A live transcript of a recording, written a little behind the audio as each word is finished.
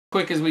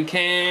quick as we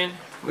can.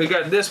 We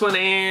got this one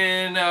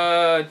in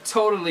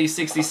totally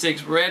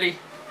 66 ready.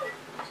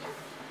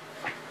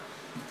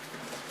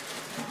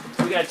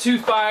 We got 2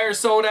 fires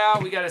sold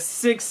out. We got a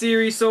 6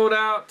 series sold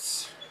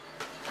out.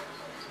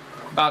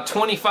 About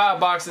 25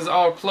 boxes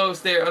all close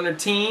there under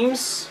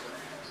teams.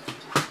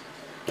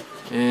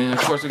 And of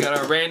course we got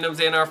our randoms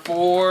and our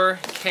 4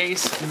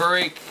 case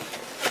break.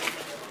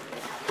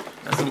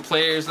 Got some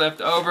players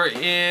left over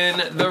in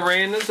the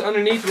randoms,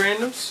 underneath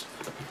randoms.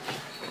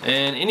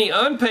 And any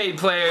unpaid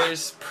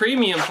players,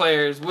 premium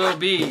players, will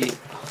be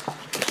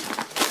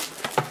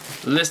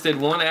listed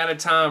one at a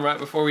time right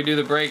before we do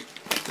the break,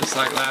 just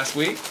like last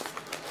week.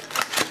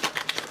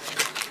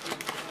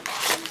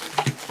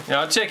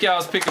 Now I'll check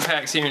y'all's picker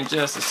packs here in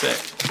just a sec.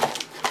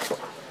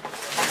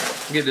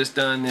 Get this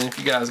done, and if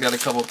you guys got a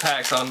couple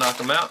packs, I'll knock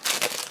them out.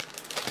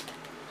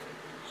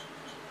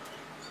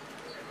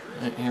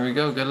 Right, here we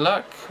go, good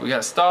luck. We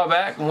got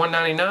Staubach,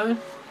 199.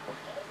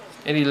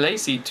 Eddie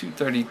Lacy,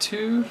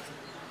 232.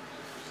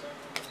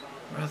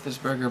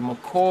 Roethlisberger,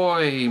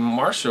 McCoy,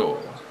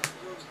 Marshall.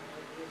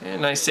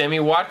 And nice Sammy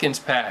Watkins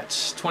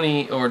patch,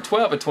 12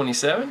 of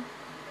 27.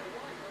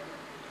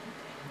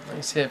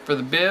 Nice hit for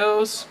the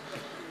Bills.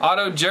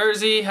 Auto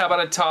jersey, how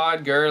about a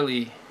Todd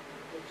Gurley?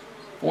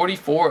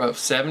 44 of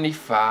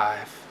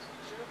 75.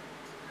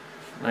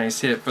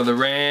 Nice hit for the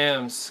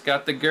Rams.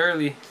 Got the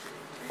Gurley.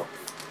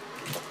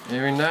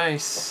 Very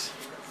nice.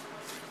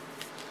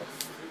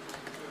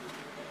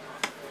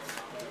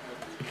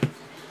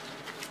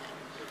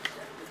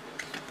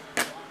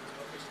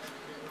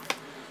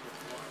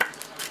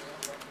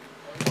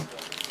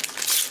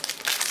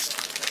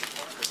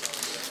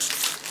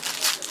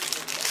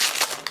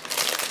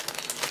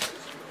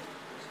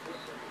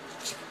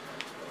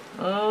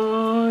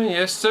 Oh,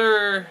 yes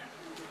sir.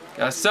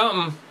 Got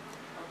something.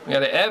 We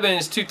got an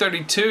Evans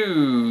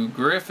 232,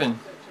 Griffin,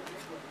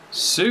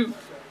 Suit,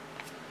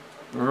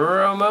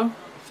 Romo.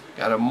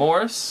 Got a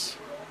Morris.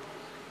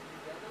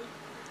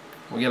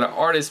 We got an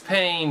Artist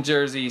Payne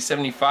jersey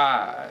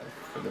 75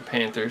 for the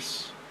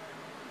Panthers.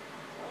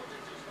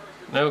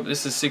 Nope,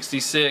 this is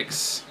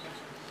 66.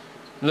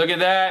 Look at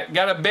that.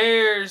 Got a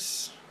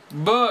Bears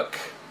book.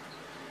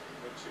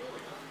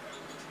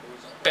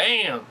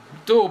 Bam!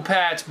 Dual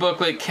patch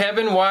booklet.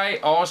 Kevin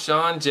White,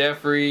 Alshon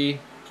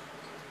Jeffrey.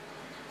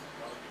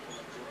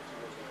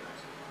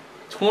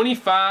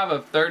 25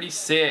 of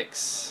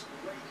 36.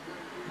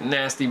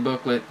 Nasty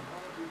booklet.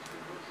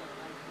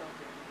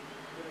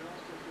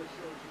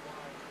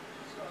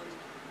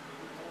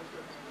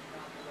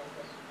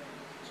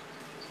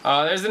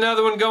 There's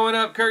another one going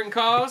up, curtain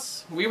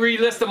calls. We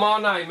relist them all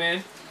night,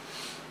 man.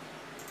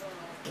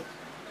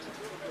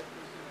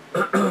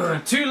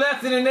 2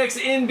 left in the next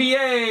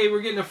NBA.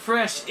 We're getting a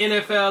fresh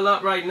NFL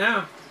up right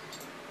now.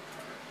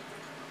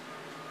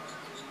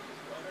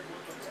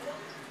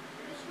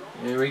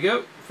 There we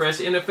go. Fresh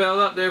NFL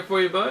up there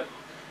for you, bud.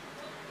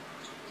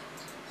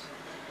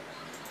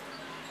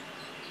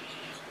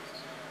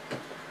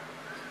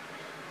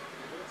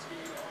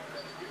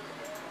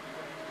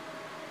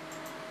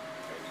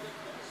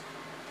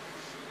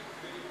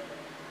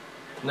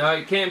 No,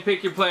 you can't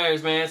pick your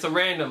players, man. It's a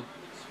random.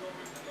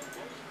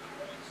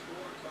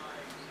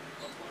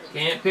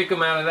 Can't pick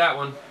them out of that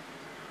one.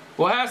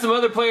 We'll have some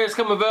other players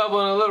come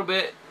available in a little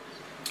bit,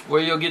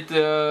 where you'll get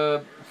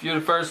the, if you're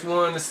the first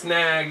one to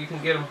snag, you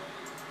can get them.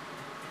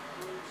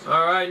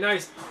 Alright,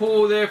 nice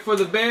pull there for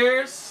the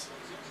Bears.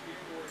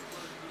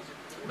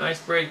 Nice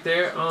break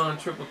there on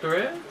Triple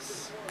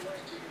Threads.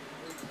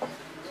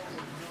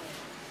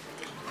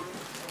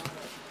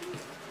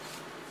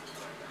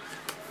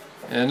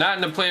 And not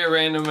in the player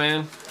random,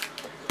 man.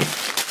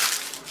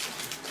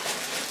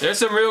 There's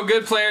some real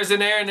good players in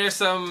there, and there's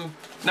some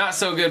not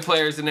so good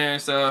players in there,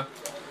 so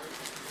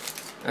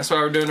that's why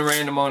we're doing a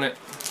random on it.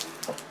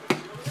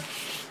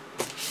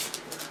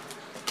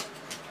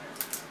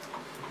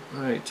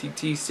 Alright,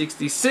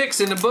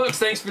 TT66 in the books.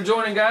 Thanks for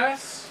joining,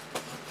 guys.